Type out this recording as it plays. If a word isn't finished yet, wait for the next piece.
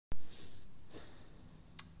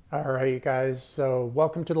All right, guys. So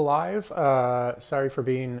welcome to the live. Sorry for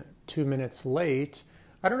being 2 minutes late.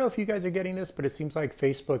 I don't know if you guys are getting this, but it seems like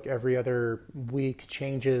Facebook every other week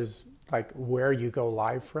changes like where you go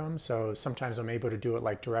live from. So sometimes I'm able to do it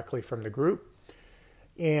like directly from the group.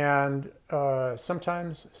 And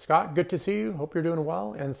sometimes, Scott, good to see you. Hope you're doing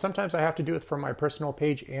well. And sometimes I have to do it from my personal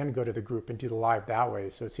page and go to the group and do the live that way.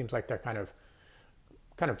 So it seems like they're kind of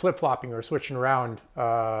flip-flopping or switching around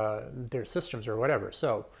their systems or whatever.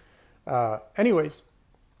 So anyways,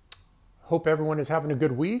 hope everyone is having a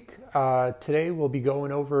good week. Today we'll be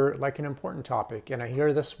going over like an important topic, and I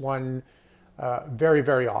hear this one very,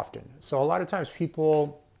 very often. So a lot of times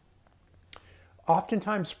people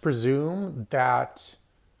oftentimes presume that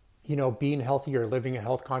being healthy or living a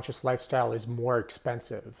health conscious lifestyle is more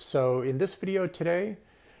expensive. So in this video today,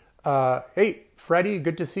 hey, Freddie,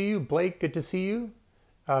 good to see you. Blake, good to see you.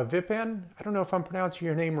 Vipan, I don't know if I'm pronouncing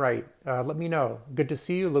your name right. Let me know. Good to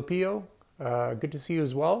see you. Lupio, good to see you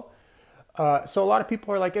as well. So a lot of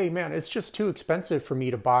people are like, hey man, it's just too expensive for me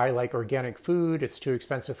to buy like organic food. It's too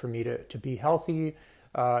expensive for me to be healthy,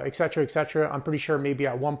 et cetera, et cetera. I'm pretty sure maybe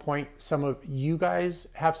at one point some of you guys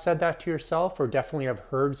have said that to yourself, or definitely have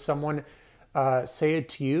heard someone say it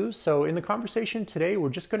to you. So in the conversation today, we're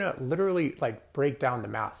just gonna literally like break down the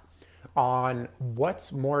math on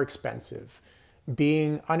what's more expensive,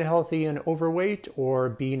 being unhealthy and overweight or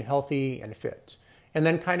being healthy and fit, and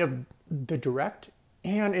then kind of the direct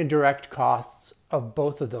and indirect costs of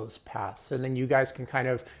both of those paths. And then you guys can kind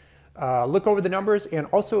of look over the numbers. And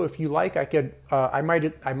also, if you like, I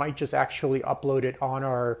might just actually upload it on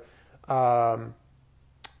our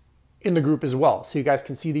in the group as well, so you guys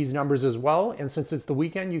can see these numbers as well. And since it's the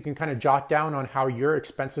weekend, you can kind of jot down on how your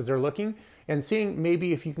expenses are looking and seeing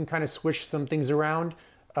maybe if you can kind of switch some things around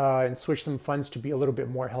and switch some funds to be a little bit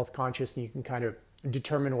more health conscious, and you can kind of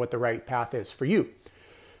determine what the right path is for you.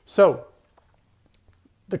 So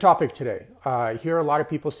the topic today, I hear a lot of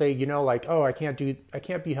people say, like, oh, I can't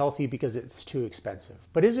be healthy because it's too expensive.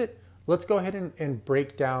 But is it? Let's go ahead and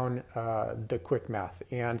break down the quick math.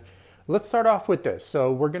 And let's start off with this.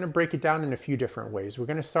 So we're going to break it down in a few different ways. We're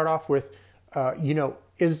going to start off with,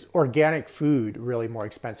 is organic food really more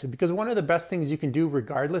expensive? Because one of the best things you can do,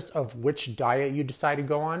 regardless of which diet you decide to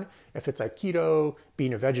go on, if it's like keto,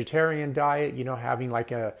 being a vegetarian diet, having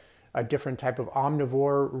like a different type of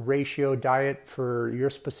omnivore ratio diet for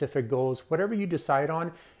your specific goals, whatever you decide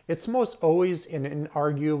on, it's most always an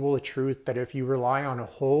inarguable truth that if you rely on a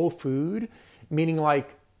whole food, meaning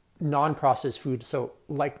like non-processed food, so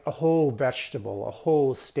like a whole vegetable, a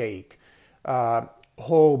whole steak,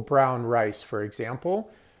 whole brown rice, for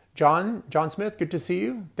example. John Smith, good to see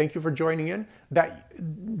you. Thank you for joining in. That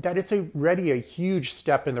it's already a huge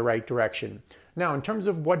step in the right direction. Now, in terms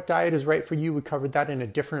of what diet is right for you, we covered that in a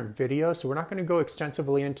different video, so we're not going to go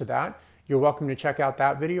extensively into that. You're welcome to check out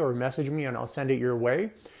that video or message me and I'll send it your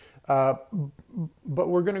way. But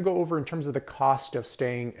we're going to go over in terms of the cost of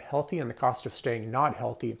staying healthy and the cost of staying not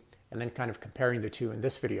healthy, and then kind of comparing the two in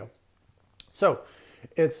this video. So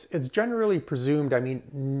it's generally presumed,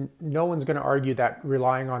 no one's going to argue that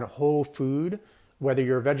relying on a whole food, whether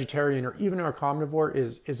you're a vegetarian or even a carnivore,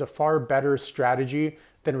 is a far better strategy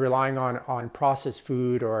than relying on processed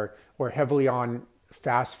food or heavily on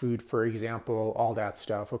fast food, for example, all that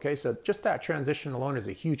stuff. Okay, so just that transition alone is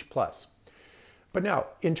a huge plus. But now,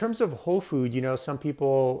 in terms of whole food, some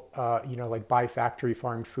people, like buy factory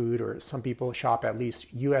farmed food, or some people shop at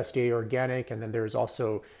least USDA organic, and then there's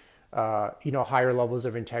also, higher levels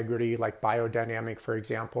of integrity, like biodynamic, for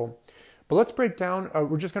example. But let's break down,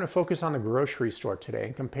 we're just going to focus on the grocery store today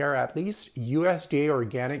and compare at least USDA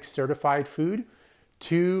organic certified food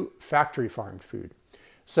to factory farmed food.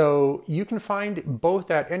 So you can find both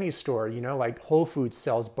at any store, like Whole Foods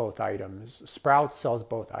sells both items, Sprouts sells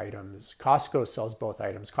both items, Costco sells both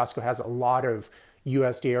items. Costco has a lot of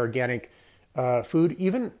USDA organic food,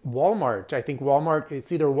 even Walmart. I think Walmart,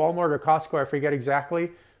 it's either Walmart or Costco, I forget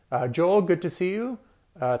exactly. Joel, good to see you.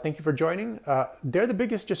 Thank you for joining. They're the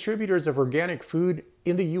biggest distributors of organic food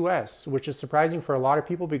in the US, which is surprising for a lot of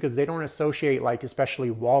people because they don't associate, like especially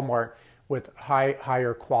Walmart, with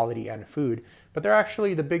higher quality and food. But they're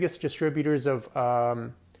actually the biggest distributors of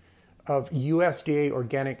USDA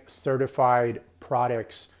organic certified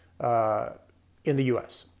products in the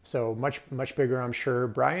US. So much bigger, I'm sure.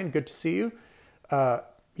 Brian, good to see you.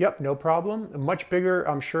 Yep, no problem. Much bigger,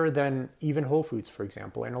 I'm sure, than even Whole Foods, for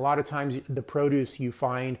example. And a lot of times the produce you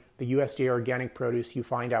find, the USDA organic produce you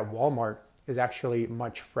find at Walmart, is actually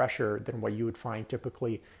much fresher than what you would find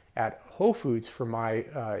typically at Whole Foods, from my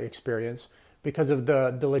experience, because of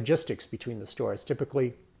the logistics between the stores.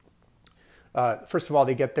 Typically, First of all,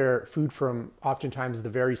 they get their food from oftentimes the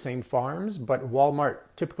very same farms, but Walmart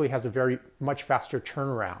typically has a very much faster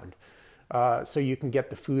turnaround. So you can get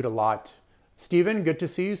the food a lot. Stephen, good to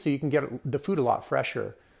see you. So you can get the food a lot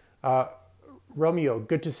fresher. Romeo,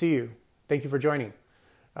 good to see you. Thank you for joining.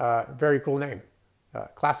 Very cool name.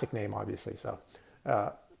 Classic name, obviously. So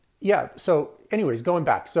yeah, so anyways, going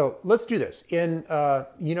back. So let's do this.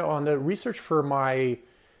 On the research for my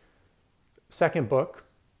second book,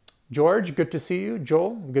 George, good to see you.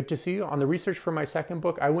 Joel, good to see you. On the research for my second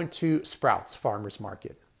book, I went to Sprouts Farmers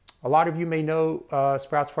Market. A lot of you may know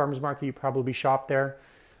Sprouts Farmers Market. You probably shop there.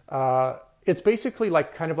 It's basically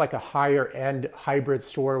kind of like a higher end hybrid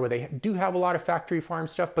store where they do have a lot of factory farm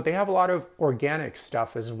stuff, but they have a lot of organic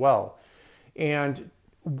stuff as well. And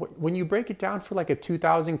when you break it down for like a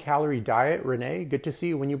 2,000 calorie diet, Renee, good to see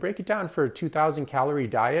you. When you break it down for a 2,000 calorie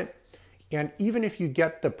diet, and even if you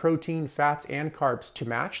get the protein, fats, and carbs to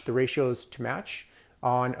match, the ratios to match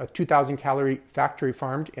on a 2,000 calorie factory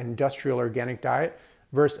farmed industrial organic diet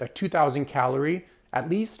versus a 2,000 calorie, at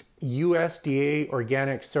least USDA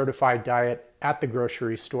organic certified diet at the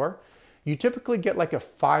grocery store, you typically get like a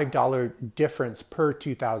 $5 difference per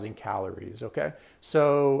 2,000 calories, okay?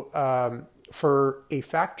 So for a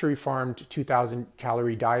factory farmed 2,000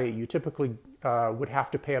 calorie diet, you typically would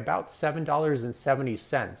have to pay about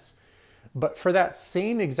 $7.70. But for that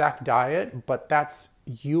same exact diet, but that's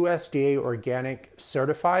USDA organic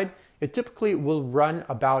certified, it typically will run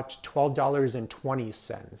about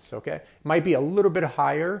 $12.20, okay? It might be a little bit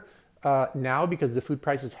higher now because the food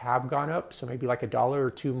prices have gone up, so maybe like $1 or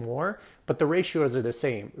 $2 more, but the ratios are the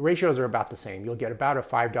same. The ratios are about the same. You'll get about a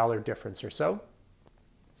 $5 difference or so.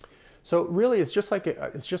 So really, it's just like a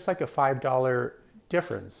 $5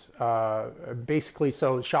 difference, basically.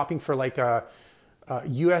 So shopping for like a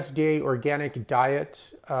USDA organic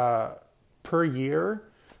diet per year,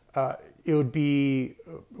 it would be,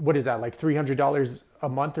 what is that, like $300 a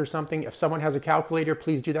month or something? If someone has a calculator,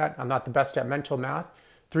 please do that. I'm not the best at mental math.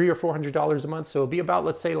 $300 or $400 a month. So it'll be about,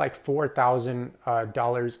 let's say, like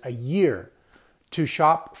 $4,000 a year to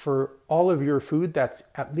shop for all of your food that's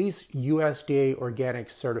at least USDA organic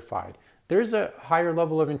certified. There's a higher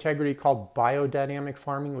level of integrity called biodynamic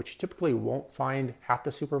farming, which you typically won't find at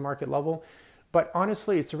the supermarket level. But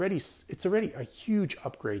honestly, it's already a huge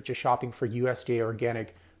upgrade just shopping for USDA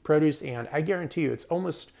organic produce. And I guarantee you, it's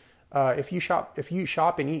almost if you shop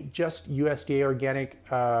and eat just USDA organic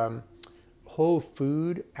whole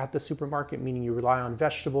food at the supermarket, meaning you rely on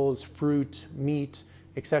vegetables, fruit, meat,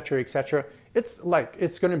 etc., etc., it's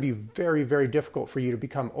going to be very, very difficult for you to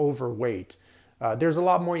become overweight. There's a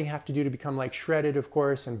lot more you have to do to become like shredded, of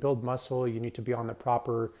course, and build muscle. You need to be on the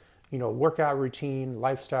proper, workout routine,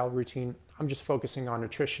 lifestyle routine. I'm just focusing on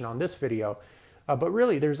nutrition on this video. But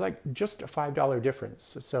really, there's like just a $5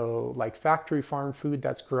 difference. So like factory farm food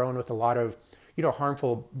that's grown with a lot of,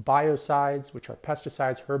 harmful biocides, which are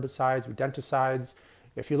pesticides, herbicides, rodenticides.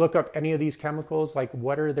 If you look up any of these chemicals, like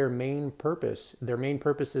what are their main purpose? Their main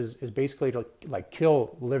purpose is basically to like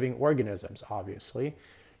kill living organisms, obviously.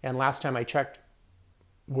 And last time I checked,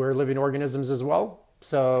 we're living organisms as well.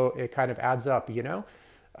 So it kind of adds up,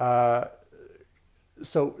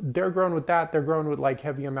 So they're grown with that. They're grown with like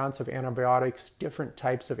heavy amounts of antibiotics, different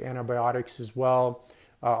types of antibiotics as well.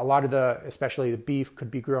 A lot of especially the beef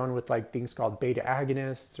could be grown with like things called beta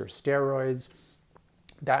agonists or steroids.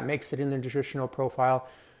 That makes it in the nutritional profile.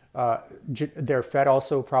 They're fed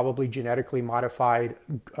also probably genetically modified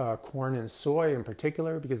corn and soy in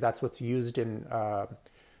particular, because that's what's used in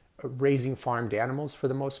raising farmed animals for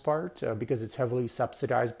the most part, because it's heavily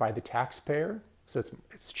subsidized by the taxpayer. So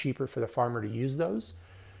it's cheaper for the farmer to use those.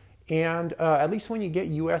 And at least when you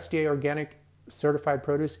get USDA organic certified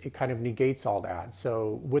produce, it kind of negates all that.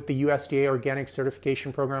 So with the USDA organic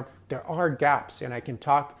certification program, there are gaps, and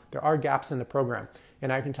there are gaps in the program,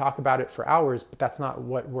 and I can talk about it for hours, but that's not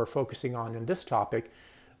what we're focusing on in this topic.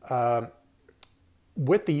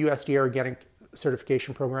 With the USDA organic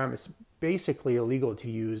certification program, it's basically illegal to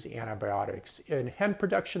use antibiotics. In hen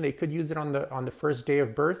production, they could use it on the first day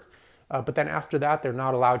of birth, but then after that, they're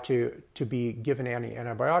not allowed to be given any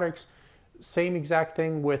antibiotics. Same exact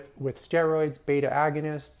thing with steroids, beta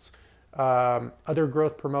agonists, other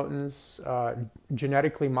growth promotants,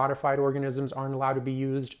 genetically modified organisms aren't allowed to be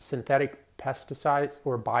used. Synthetic pesticides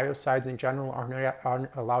or biocides in general aren't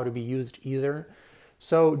allowed to be used either.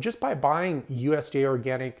 So just by buying USDA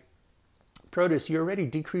organic produce, you're already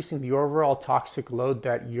decreasing the overall toxic load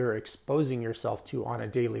that you're exposing yourself to on a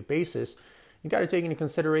daily basis. You got to take into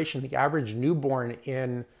consideration the average newborn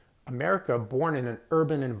in America, born in an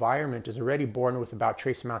urban environment, is already born with about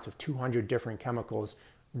trace amounts of 200 different chemicals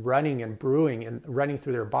running and brewing and running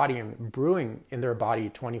through their body and brewing in their body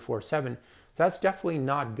 24/7. So that's definitely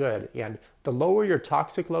not good. And the lower your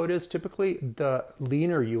toxic load is, typically the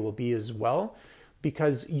leaner you will be as well,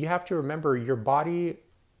 because you have to remember your body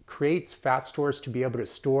creates fat stores to be able to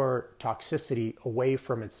store toxicity away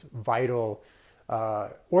from its vital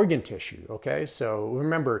organ tissue. Okay, so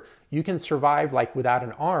remember, you can survive like without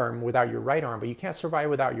an arm, without your right arm, but you can't survive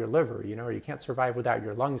without your liver, or you can't survive without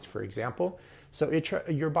your lungs, for example. So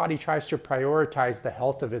your body tries to prioritize the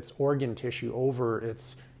health of its organ tissue over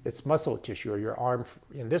its muscle tissue, or your arm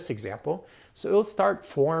in this example. So it'll start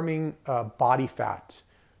forming body fat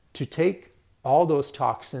to take all those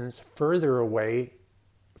toxins further away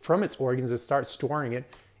from its organs and start storing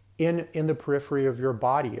it in the periphery of your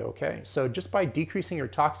body, okay? So just by decreasing your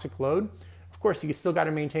toxic load, of course, you still got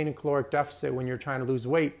to maintain a caloric deficit when you're trying to lose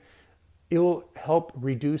weight. It will help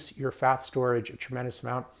reduce your fat storage a tremendous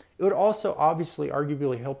amount. It would also obviously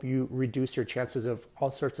arguably help you reduce your chances of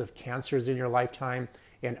all sorts of cancers in your lifetime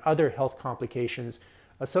and other health complications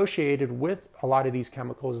associated with a lot of these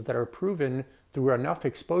chemicals that are proven through enough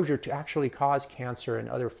exposure to actually cause cancer and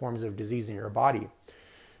other forms of disease in your body.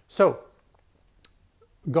 So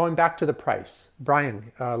going back to the price,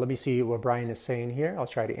 Brian, let me see what Brian is saying here. I'll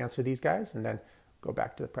try to answer these guys and then go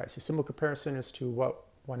back to the price. A simple comparison as to what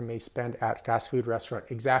one may spend at fast food restaurant.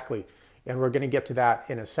 Exactly. And we're going to get to that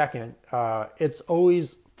in a second. It's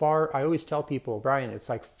always I always tell people, Brian, it's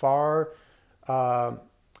like far more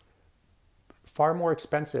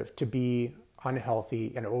expensive to be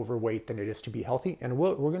unhealthy and overweight than it is to be healthy. And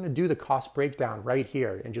we're going to do the cost breakdown right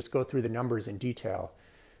here and just go through the numbers in detail.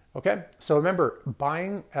 Okay, so remember,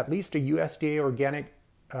 buying at least a USDA organic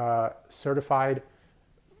certified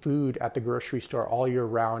food at the grocery store all year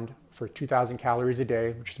round for 2,000 calories a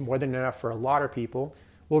day, which is more than enough for a lot of people,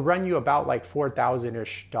 will run you about like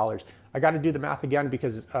 $4,000-ish. I got to do the math again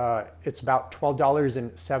because it's about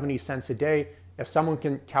 $12.70 a day. If someone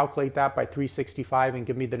can calculate that by 365 and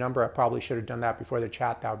give me the number, I probably should have done that before the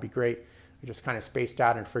chat. That would be great. I just kind of spaced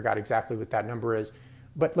out and forgot exactly what that number is.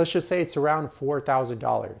 But let's just say it's around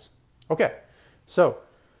 $4,000. Okay, so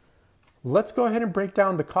let's go ahead and break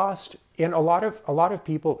down the cost. And a lot of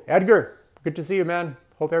people, Edgar, good to see you, man.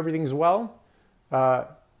 Hope everything's well.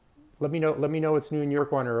 Let me know what's new in your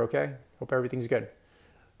corner, okay? Hope everything's good.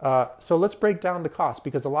 So let's break down the cost,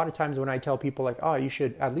 because a lot of times when I tell people like, oh, you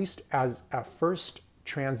should, at least as a first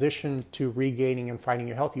transition to regaining and finding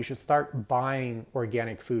your health, you should start buying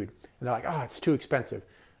organic food. And they're like, oh, it's too expensive.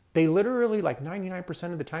 They literally, like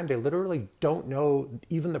 99% of the time, they literally don't know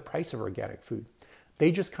even the price of organic food.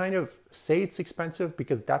 They just kind of say it's expensive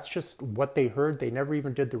because that's just what they heard. They never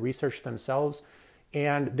even did the research themselves,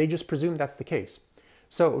 and they just presume that's the case.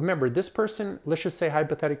 So remember, this person, let's just say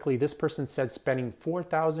hypothetically, this person said spending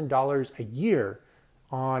 $4,000 a year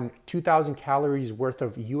on 2,000 calories worth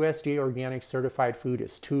of USDA organic certified food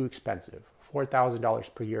is too expensive.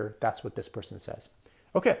 $4,000 per year, that's what this person says.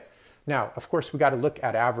 Okay, now, of course, we got to look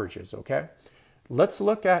at averages, okay? Let's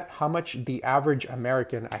look at how much the average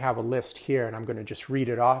American, I have a list here, and I'm going to just read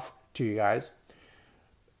it off to you guys.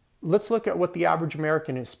 Let's look at what the average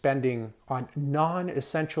American is spending on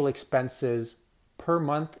non-essential expenses per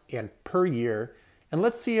month and per year, and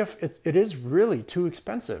let's see if it is really too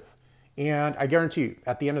expensive. And I guarantee you,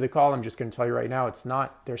 at the end of the call, I'm just going to tell you right now, it's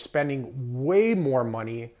not. They're spending way more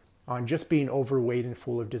money on just being overweight and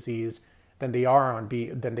full of disease than they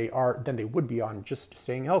would be on just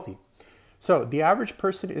staying healthy. So the average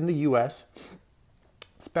person in the U.S.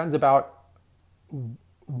 spends about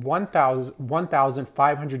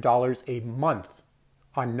 $1,500 a month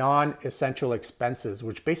on non-essential expenses,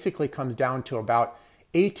 which basically comes down to about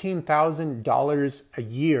 $18,000 a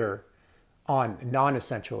year on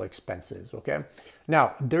non-essential expenses, okay?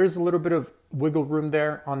 Now, there's a little bit of wiggle room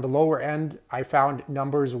there. On the lower end, I found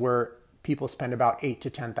numbers where people spend about $8,000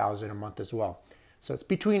 to $10,000 a month as well. So it's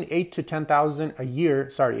between $8,000 to $10,000 a year,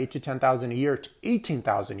 $8,000 to $10,000 a year to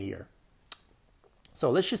 $18,000 a year.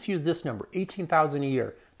 So let's just use this number, $18,000 a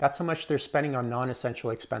year. That's how much they're spending on non-essential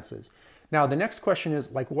expenses. Now, the next question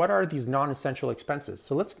is, like, what are these non-essential expenses?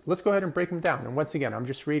 So let's go ahead and break them down. And once again, I'm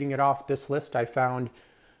just reading it off this list I found.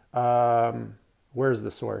 Where's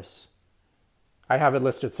the source? I have it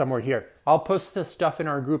listed somewhere here. I'll post this stuff in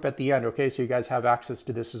our group at the end, okay? So you guys have access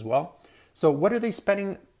to this as well. So what are they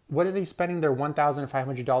spending? What are they spending their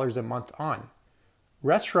 $1,500 a month on?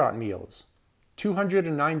 Restaurant meals,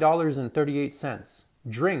 $209.38.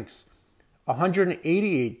 Drinks,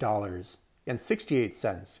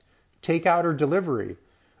 $188.68. Takeout or delivery,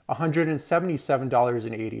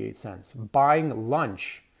 $177.88. Buying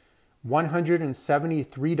lunch,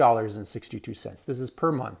 $173.62. This is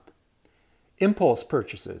per month. Impulse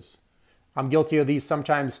purchases. I'm guilty of these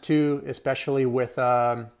sometimes too, especially with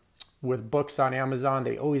books on Amazon.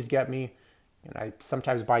 They always get me, and I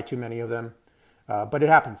sometimes buy too many of them. But it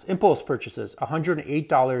happens. Impulse purchases,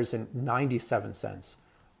 $108.97.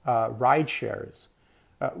 Ride shares,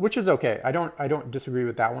 which is okay. I don't disagree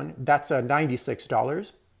with that one. That's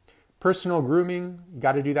 $96. Personal grooming, you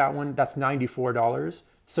got to do that one. That's $94.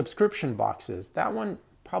 Subscription boxes, that one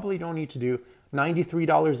probably don't need to do.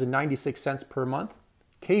 $93.96 per month.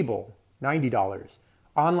 Cable, $90.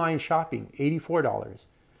 Online shopping, $84.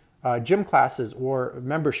 Gym classes or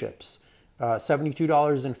memberships,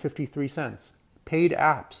 $72.53. Paid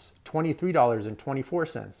apps,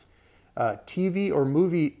 $23.24. TV or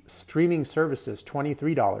movie streaming services,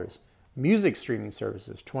 $23. Music streaming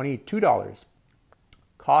services, $22.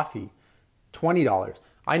 Coffee, $20.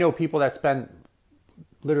 I know people that spend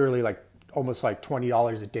literally almost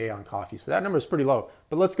 $20 a day on coffee. So that number is pretty low,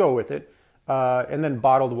 but let's go with it. And then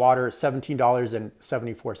bottled water,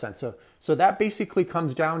 $17.74. So that basically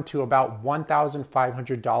comes down to about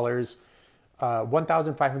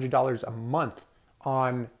 $1,500 a month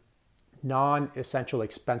on non-essential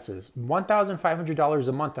expenses. $1,500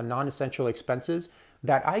 a month on non-essential expenses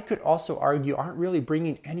that I could also argue aren't really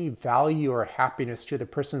bringing any value or happiness to the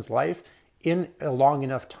person's life in a long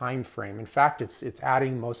enough time frame. In fact, it's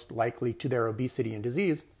adding most likely to their obesity and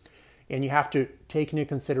disease. And you have to take into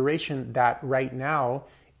consideration that right now,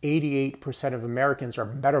 88% of Americans are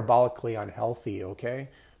metabolically unhealthy, okay?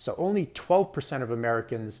 So only 12% of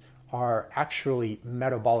Americans are actually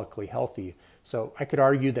metabolically healthy. So I could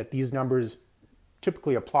argue that these numbers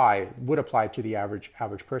typically would apply to the average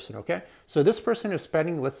person, okay? So this person is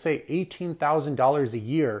spending, let's say, $18,000 a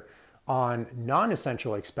year on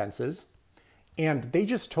non-essential expenses, and they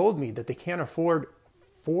just told me that they can't afford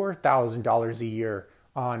 $4,000 a year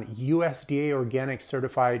on USDA organic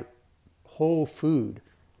certified whole food,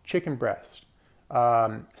 chicken breast,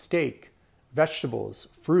 steak, vegetables,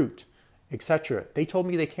 fruit, etc. They told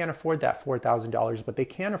me they can't afford that $4,000, but they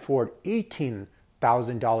can afford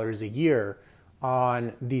 $18,000 a year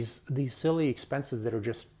on these silly expenses that are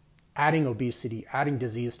just adding obesity, adding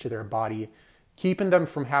disease to their body, keeping them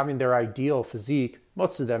from having their ideal physique.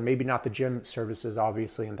 Most of them, maybe not the gym services,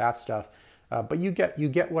 obviously, and that stuff, but you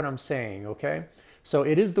get what I'm saying, okay? So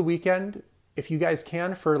it is the weekend. If you guys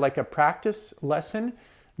can, for a practice lesson,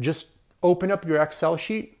 just open up your Excel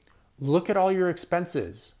sheet, look at all your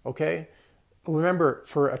expenses, okay? Remember,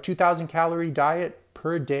 for a 2,000 calorie diet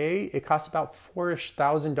per day, it costs about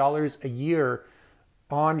 $4,000 a year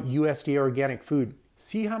on USDA organic food.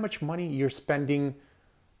 See how much money you're spending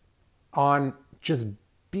on just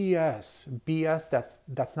BS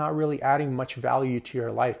that's not really adding much value to your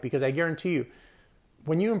life. Because I guarantee you,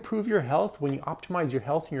 when you improve your health, when you optimize your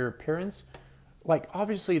health and your appearance,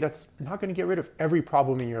 obviously that's not going to get rid of every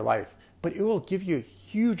problem in your life, but it will give you a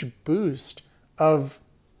huge boost of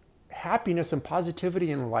happiness and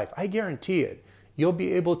positivity in life. I guarantee it. You'll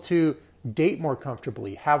be able to date more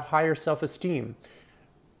comfortably, have higher self-esteem,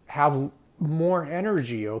 have more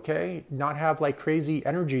energy, okay? Not have crazy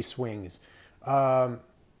energy swings. The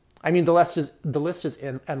list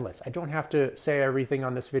is endless. I don't have to say everything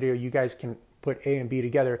on this video. You guys can put A and B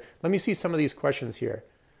together. Let me see some of these questions here.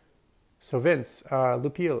 So Vince,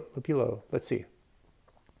 Lupilo, let's see.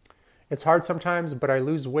 It's hard sometimes, but I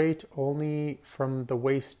lose weight only from the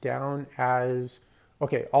waist down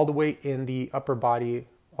all the weight in the upper body.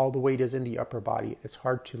 All the weight is in the upper body. It's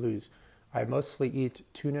hard to lose. I mostly eat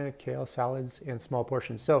tuna, kale, salads, and small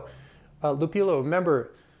portions. So Lupilo,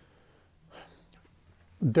 remember,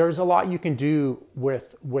 there's a lot you can do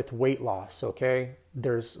with weight loss, okay?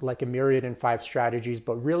 There's a myriad and 5 strategies,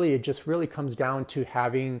 but really it just really comes down to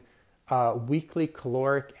having a weekly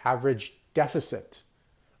caloric average deficit.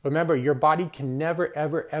 Remember, your body can never,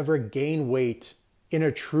 ever, ever gain weight in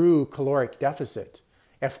a true caloric deficit.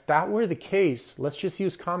 If that were the case, let's just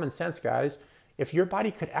use common sense, guys. If your body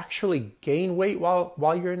could actually gain weight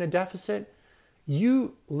while you're in a deficit,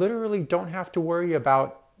 you literally don't have to worry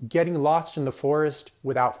about getting lost in the forest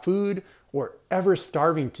without food or ever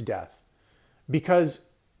starving to death, because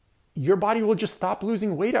your body will just stop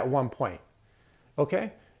losing weight at one point,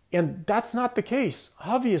 okay? And that's not the case,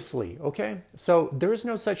 obviously, okay? So there is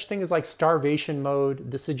no such thing as starvation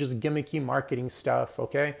mode. This is just gimmicky marketing stuff,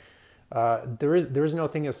 okay? There is no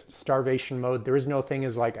thing as starvation mode. There is no thing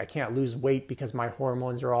as I can't lose weight because my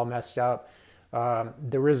hormones are all messed up.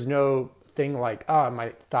 There is no thing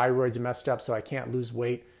my thyroid's messed up so I can't lose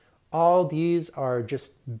weight. All these are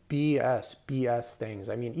just BS things.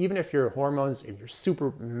 Even if your hormones, if you're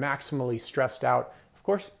super maximally stressed out, of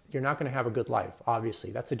course, you're not going to have a good life,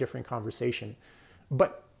 obviously. That's a different conversation.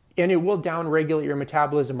 But And it will down-regulate your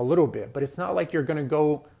metabolism a little bit, but it's not like you're going to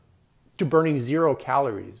go to burning 0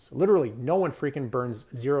 calories. Literally, no one freaking burns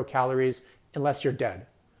 0 calories unless you're dead.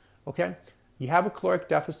 Okay? You have a caloric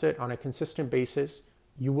deficit on a consistent basis,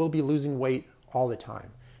 you will be losing weight all the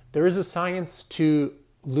time. There is a science to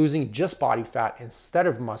losing just body fat instead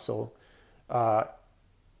of muscle,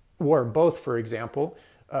 or both, for example,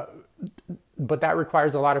 but that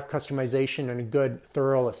requires a lot of customization and a good,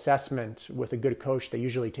 thorough assessment with a good coach that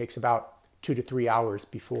usually takes about 2 to 3 hours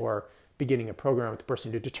before beginning a program with the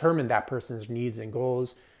person to determine that person's needs and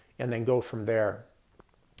goals and then go from there.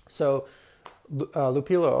 So,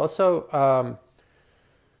 Lupilo, also,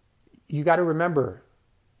 you got to remember,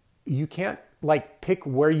 you can't like pick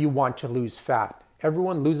where you want to lose fat.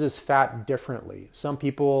 Everyone loses fat differently. Some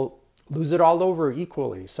people lose it all over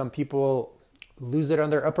equally. Some people lose it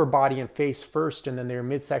on their upper body and face first and then their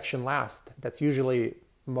midsection last. That's usually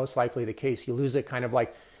most likely the case. You lose it kind of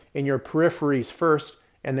like in your peripheries first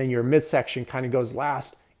and then your midsection kind of goes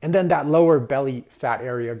last. And then that lower belly fat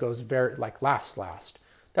area goes very like last.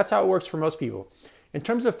 That's how it works for most people. In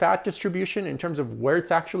terms of fat distribution, in terms of where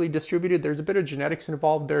it's actually distributed, there's a bit of genetics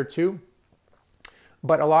involved there too.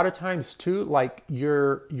 But a lot of times too, like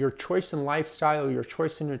your choice in lifestyle, your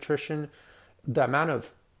choice in nutrition, the amount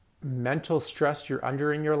of mental stress you're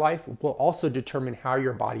under in your life will also determine how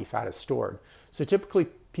your body fat is stored. So typically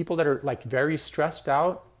people that are like very stressed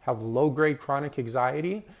out, have low-grade chronic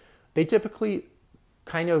anxiety, they typically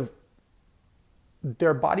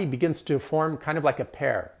their body begins to form kind of like a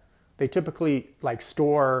pear. They typically like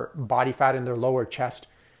store body fat in their lower chest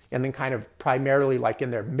and then kind of primarily like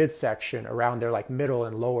in their midsection around their like middle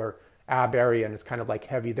and lower ab area, and it's kind of like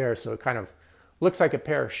heavy there. So it kind of looks like a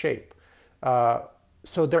pear shape.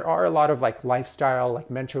 So there are a lot of like lifestyle, like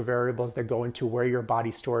mental variables that go into where your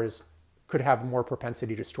body stores, could have more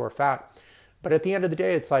propensity to store fat. But at the end of the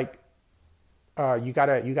day, it's like you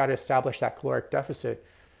gotta establish that caloric deficit.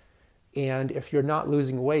 And if you're not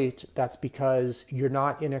losing weight, that's because you're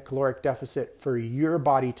not in a caloric deficit for your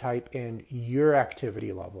body type and your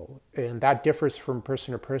activity level. And that differs from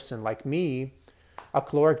person to person. Like me, a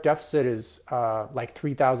caloric deficit is like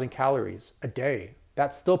 3,000 calories a day.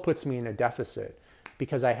 That still puts me in a deficit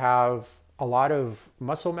because I have a lot of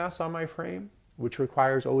muscle mass on my frame, which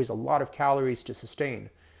requires always a lot of calories to sustain.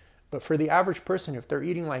 But for the average person, if they're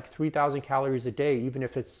eating like 3,000 calories a day, even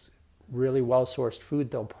if it's really well-sourced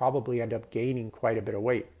food, they'll probably end up gaining quite a bit of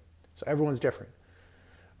weight. So everyone's different.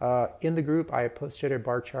 In the group, I posted a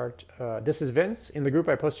bar chart. This is Vince. In the group,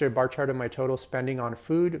 I posted a bar chart of my total spending on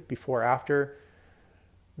food before, after,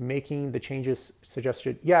 making the changes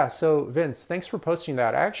suggested. Yeah, so Vince, thanks for posting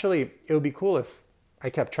that. Actually, it would be cool if I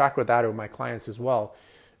kept track with that with my clients as well.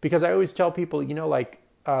 Because I always tell people, like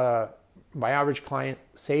my average client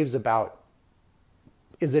saves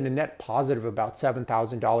is in a net positive about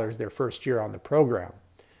 $7,000 their first year on the program,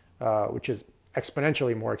 which is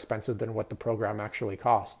exponentially more expensive than what the program actually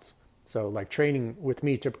costs. So like training with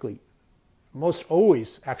me typically, most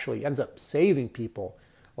always actually ends up saving people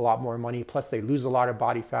a lot more money. Plus they lose a lot of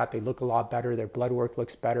body fat. They look a lot better. Their blood work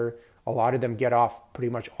looks better. A lot of them get off pretty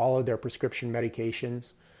much all of their prescription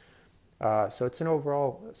medications. So it's an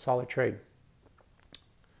overall solid trade.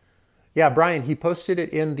 Yeah, Brian, he posted it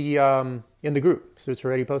in the group, so it's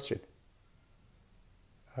already posted.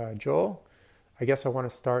 Joel, I guess I want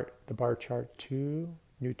to start the bar chart too.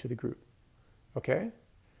 New to the group. Okay,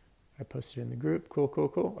 I posted in the group.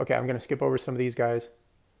 Cool. Okay, I'm going to skip over some of these guys.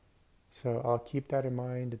 So I'll keep that in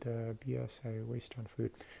mind, the BS I waste on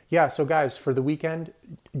food. Yeah, so guys, for the weekend,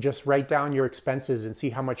 just write down your expenses and see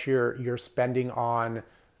how much you're spending on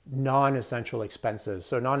non-essential expenses.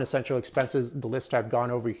 So non-essential expenses, the list I've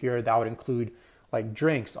gone over here, that would include like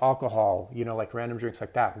drinks, alcohol, like random drinks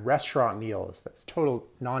like that, restaurant meals, that's total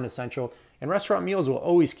non-essential. And restaurant meals will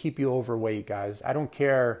always keep you overweight, guys. I don't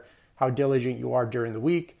care how diligent you are during the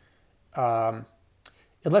week.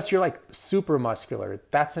 Unless you're like super muscular,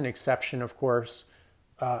 that's an exception, of course.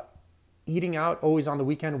 Eating out always on the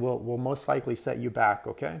weekend will most likely set you back,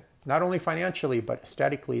 okay? Not only financially, but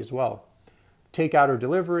aesthetically as well. Takeout or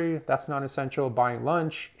delivery, that's non-essential. Buying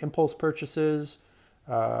lunch, impulse purchases.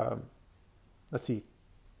 Let's see,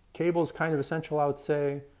 cable is kind of essential, I would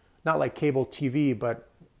say. Not like cable TV, but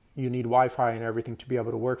you need Wi-Fi and everything to be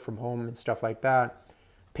able to work from home and stuff like that.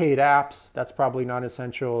 Paid apps, that's probably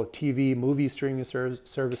non-essential. TV, movie streaming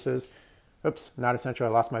services. Oops, not essential, I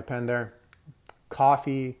lost my pen there.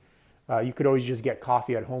 Coffee, you could always just get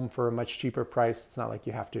coffee at home for a much cheaper price. It's not like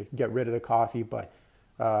you have to get rid of the coffee, but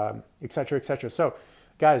et cetera, et cetera. So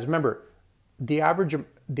guys, remember, the average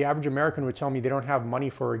American would tell me they don't have money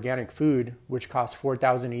for organic food, which costs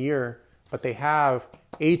 $4,000 a year but they have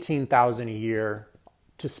 18,000 a year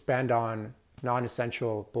to spend on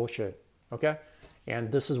non-essential bullshit. Okay?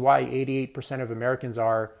 And this is why 88% of Americans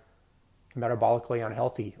are metabolically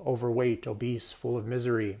unhealthy, overweight, obese, full of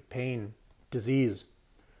misery, pain, disease,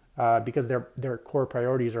 because their core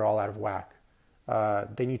priorities are all out of whack.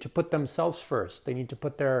 They need to put themselves first. They need to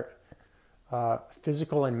put their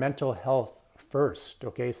physical and mental health first.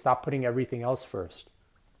 Okay? Stop putting everything else first.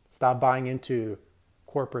 Stop buying into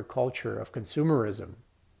corporate culture of consumerism.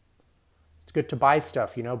 It's good to buy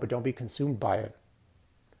stuff, but don't be consumed by it.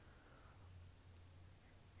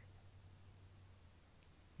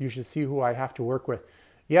 You should see who I have to work with.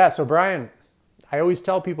 Yeah, so Brian, I always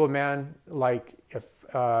tell people, man, like if,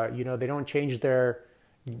 they don't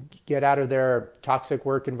get out of their toxic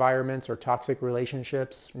work environments or toxic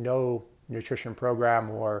relationships, no nutrition program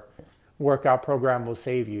or workout program will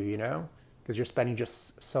save you, because you're spending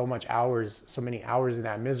just so many hours in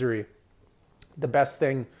that misery. The best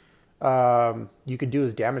thing you could do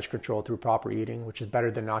is damage control through proper eating, which is better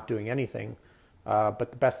than not doing anything.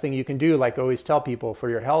 But the best thing you can do, like I always tell people, for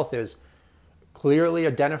your health is clearly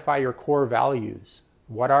identify your core values.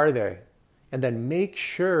 What are they? And then make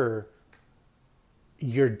sure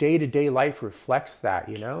your day-to-day life reflects that,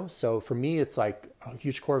 So for me, it's like a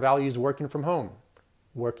huge core value is working from home,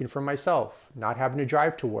 working for myself, not having to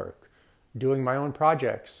drive to work, doing my own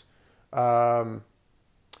projects,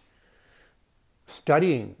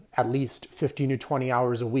 studying at least 15 to 20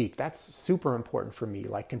 hours a week. That's super important for me.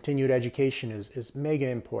 Like continued education is mega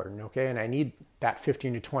important, okay? And I need that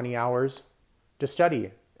 15 to 20 hours to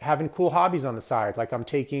study. Having cool hobbies on the side, like I'm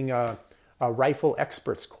taking a rifle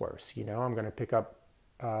experts course, I'm going to pick up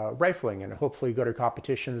rifling and hopefully go to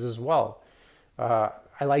competitions as well.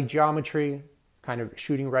 I like geometry, kind of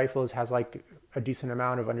shooting rifles has like a decent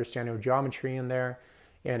amount of understanding of geometry in there,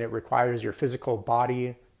 and it requires your physical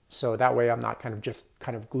body. So that way I'm not kind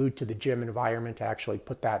of glued to the gym environment to actually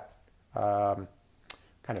put that kind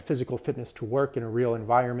of physical fitness to work in a real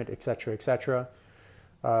environment, et cetera, et cetera.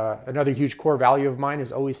 Another huge core value of mine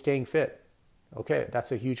is always staying fit. Okay,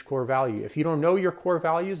 that's a huge core value. If you don't know your core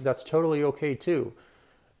values, that's totally okay too.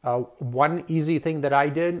 One easy thing that I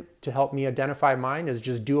did to help me identify mine is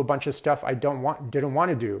just do a bunch of stuff I didn't want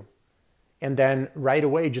to do. And then right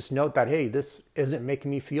away just note that, hey, this isn't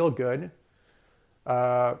making me feel good.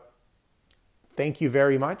 Thank you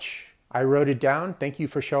very much. I wrote it down. Thank you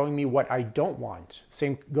for showing me what I don't want.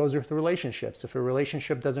 Same goes with relationships. If a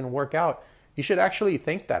relationship doesn't work out, you should actually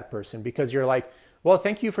thank that person, because you're like, well,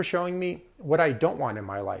 thank you for showing me what I don't want in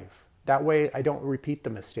my life. That way I don't repeat the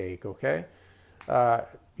mistake, okay?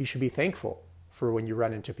 You should be thankful for when you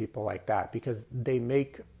run into people like that, because they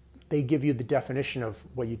give you the definition of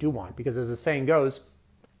what you do want. Because as the saying goes,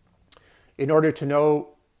 in order to know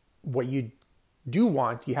what you do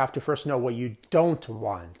want, you have to first know what you don't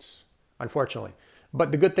want, unfortunately.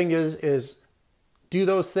 But the good thing is do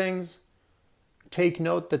those things, take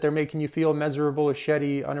note that they're making you feel miserable,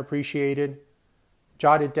 shitty, unappreciated,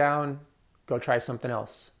 jot it down, go try something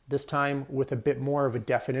else. This time with a bit more of a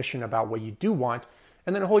definition about what you do want,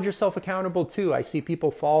 and then hold yourself accountable too. I see people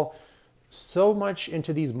fall so much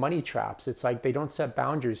into these money traps. It's like they don't set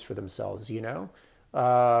boundaries for themselves,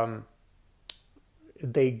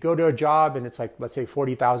 They go to a job and it's like, let's say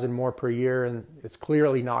 40,000 more per year, and it's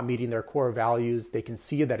clearly not meeting their core values. They can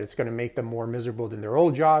see that it's going to make them more miserable than their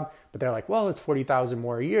old job, but they're like, well, it's 40,000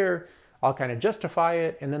 more a year. I'll kind of justify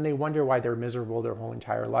it. And then they wonder why they're miserable their whole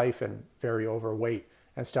entire life and very overweight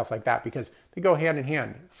and stuff like that, because they go hand in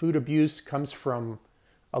hand. Food abuse comes from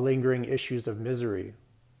a lingering issues of misery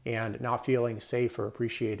and not feeling safe or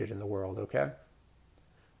appreciated in the world, okay?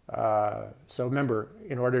 So remember,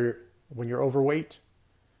 when you're overweight,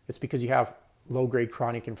 it's because you have low-grade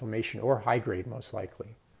chronic inflammation, or high-grade most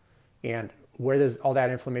likely. And where does all that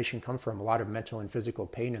inflammation come from? A lot of mental and physical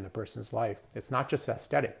pain in the person's life. It's not just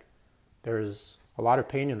aesthetic. There's a lot of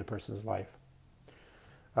pain in the person's life.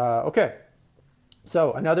 Okay,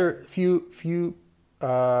 so another few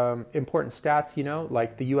important stats,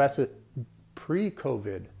 like the U.S.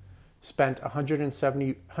 pre-COVID spent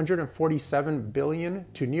 147 billion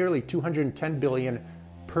to nearly 210 billion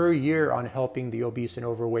per year on helping the obese and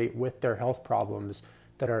overweight with their health problems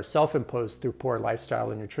that are self-imposed through poor lifestyle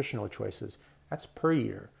and nutritional choices. That's per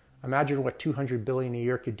year. Imagine what 200 billion a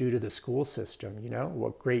year could do to the school system,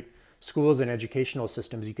 what great schools and educational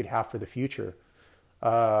systems you could have for the future.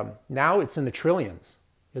 Now it's in the trillions.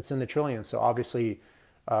 So obviously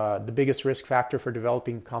the biggest risk factor for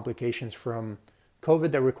developing complications from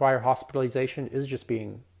COVID that require hospitalization is just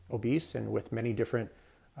being obese and with many different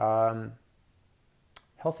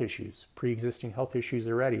health issues, pre-existing health issues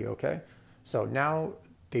already, okay? So now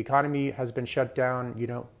the economy has been shut down.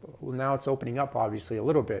 Well, now it's opening up obviously a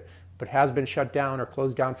little bit, but has been shut down or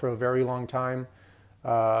closed down for a very long time.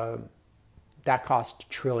 That cost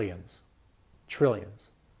trillions.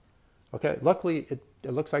 Okay, luckily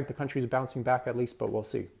it looks like the country is bouncing back at least, but we'll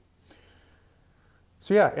see.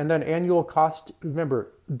 So yeah, and then annual cost,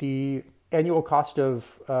 remember the annual cost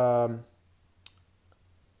of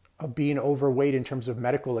being overweight in terms of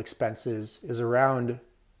medical expenses is around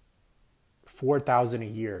 $4,000 a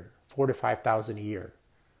year, $4,000 to $5,000 a year.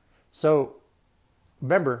 So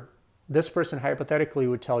remember, this person hypothetically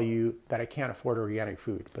would tell you that I can't afford organic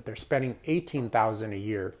food, but they're spending $18,000 a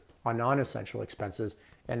year on non-essential expenses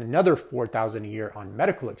and another $4,000 a year on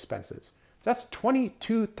medical expenses. That's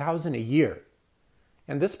 $22,000 a year.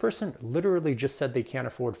 And this person literally just said they can't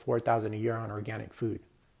afford $4,000 a year on organic food.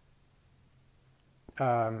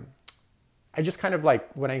 I just kind of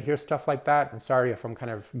like, when I hear stuff like that, and sorry if I'm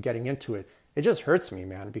kind of getting into it, it just hurts me,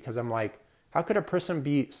 man, because I'm like, how could a person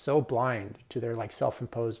be so blind to their like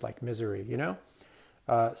self-imposed like misery,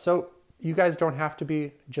 So you guys don't have to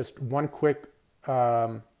be. Just one quick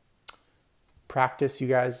practice you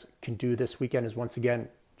guys can do this weekend is, once again,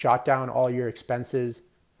 jot down all your expenses,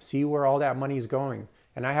 see where all that money is going.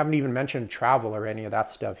 And I haven't even mentioned travel or any of that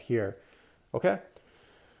stuff here. Okay?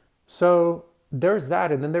 So there's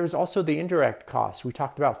that. And then there's also the indirect costs. We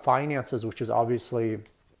talked about finances, which is obviously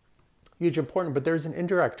huge important, but there's an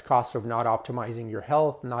indirect cost of not optimizing your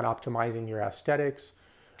health, not optimizing your aesthetics.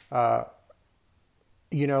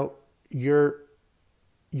 Your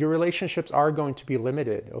relationships are going to be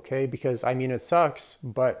limited, okay? Because I mean, it sucks,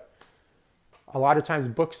 but a lot of times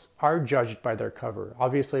books are judged by their cover.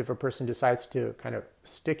 Obviously, if a person decides to kind of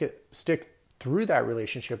stick through that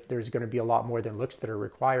relationship, there's going to be a lot more than looks that are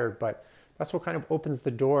required, but that's what kind of opens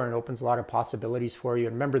the door and opens a lot of possibilities for you.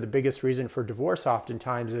 And remember, the biggest reason for divorce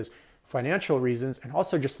oftentimes is financial reasons and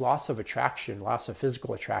also just loss of attraction, loss of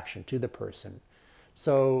physical attraction to the person.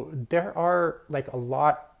 So there are like a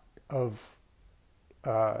lot of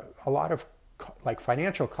like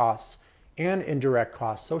financial costs and indirect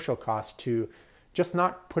costs, social costs to just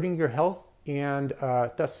not putting your health and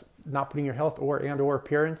thus not putting your health or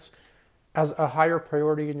appearance as a higher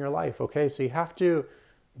priority in your life. Okay, so you have to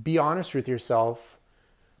be honest with yourself.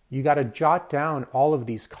 You got to jot down all of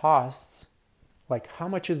these costs. Like, how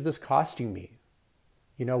much is this costing me?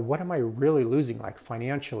 What am I really losing, like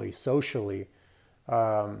financially, socially,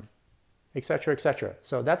 et cetera, et cetera.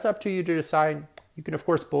 So that's up to you to decide. You can, of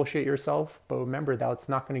course, bullshit yourself, but remember that it's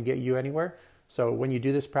not going to get you anywhere. So when you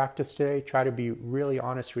do this practice today, try to be really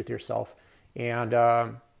honest with yourself. And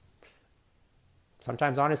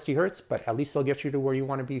sometimes honesty hurts, but at least it'll get you to where you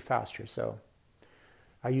want to be faster. So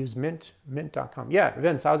I use mint.com. Yeah,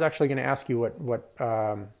 Vince, I was actually going to ask you what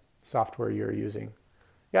software you're using.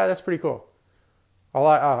 Yeah, that's pretty cool.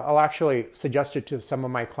 I'll actually suggest it to some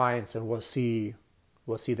of my clients, and we'll see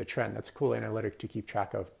the trend. That's a cool analytic to keep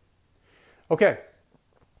track of. Okay.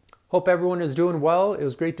 Hope everyone is doing well. It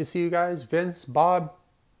was great to see you guys. Vince, Bob.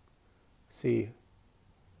 See.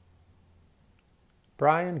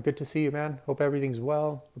 Brian, good to see you, man. Hope everything's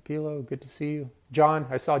well. Papilo, good to see you. John,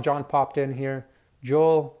 I saw John popped in here.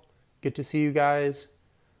 Joel, good to see you guys.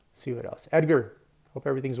 Let's see what else. Edgar, hope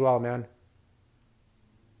everything's well, man.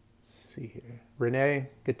 Let's see here. Renee,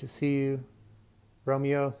 good to see you.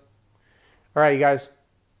 Romeo. All right, you guys.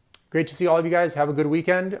 Great to see all of you guys. Have a good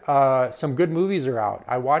weekend. Some good movies are out.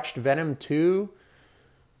 I watched Venom 2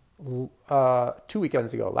 2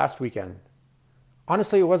 weekends ago, last weekend.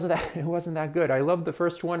 Honestly, it wasn't that good. I loved the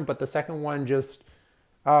first one, but the second one just,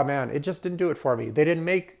 oh man, it just didn't do it for me. They didn't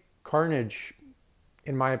make Carnage,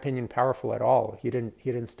 in my opinion, powerful at all. He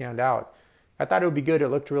didn't stand out. I thought it would be good. It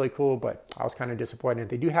looked really cool, but I was kind of disappointed.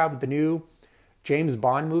 They do have the new James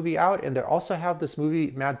Bond movie out, and they also have this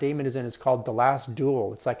movie Matt Damon is in. It's called The Last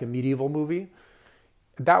Duel. It's like a medieval movie.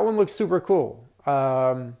 That one looks super cool.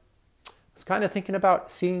 I was kind of thinking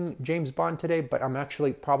about seeing James Bond today, but I'm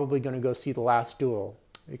actually probably going to go see The Last Duel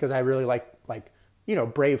because I really like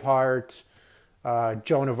Braveheart,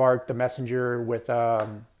 Joan of Arc, The Messenger with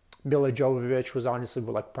Mila Jovovich was honestly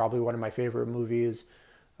like probably one of my favorite movies.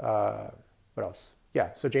 What else?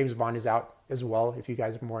 Yeah, so James Bond is out as well if you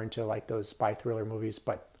guys are more into like those spy thriller movies.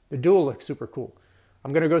 But The Duel looks super cool.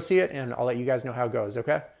 I'm going to go see it, and I'll let you guys know how it goes,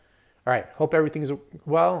 okay? All right, hope everything's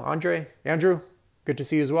well. Andrew, good to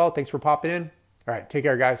see you as well. Thanks for popping in. All right, take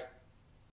care, guys.